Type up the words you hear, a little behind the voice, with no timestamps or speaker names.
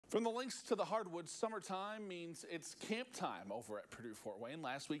From the links to the hardwoods, summertime means it's camp time over at Purdue Fort Wayne.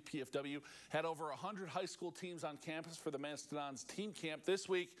 Last week, PFW had over 100 high school teams on campus for the Mastodons team camp. This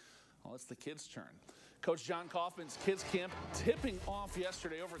week, well, it's the kids' turn. Coach Jon Coffman's kids camp tipping off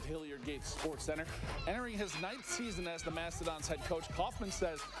yesterday over at the Hilliard Gates Sports Center. Entering his 9th season as the Mastodons head coach, Coffman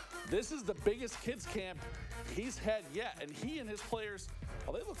says this is the biggest kids camp he's had yet, and he and his players,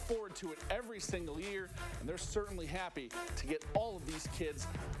 well, they look forward to it every single year, and they're certainly happy to get all of these kids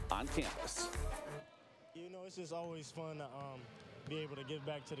on campus. You know, it's just always fun to be able to give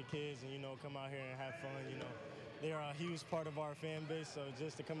back to the kids and, come out here and have fun. They are a huge part of our fan base, so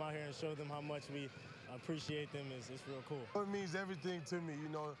just to come out here and show them how much we appreciate them is real cool. It means everything to me.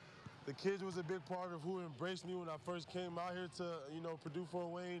 The kids was a big part of who embraced me when I first came out here to, Purdue Fort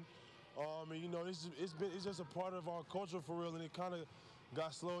Wayne. It's just a part of our culture for real, and it kind of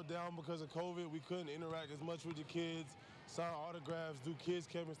got slowed down because of COVID. We couldn't interact as much with the kids, sign autographs, do kids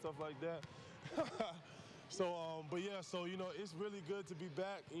camp and stuff like that. It's really good to be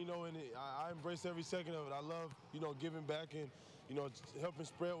back, and I embrace every second of it. I love, giving back and, helping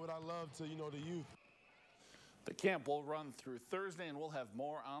spread what I love to, the youth. The camp will run through Thursday, and we'll have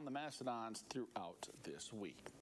more on the Mastodons throughout this week.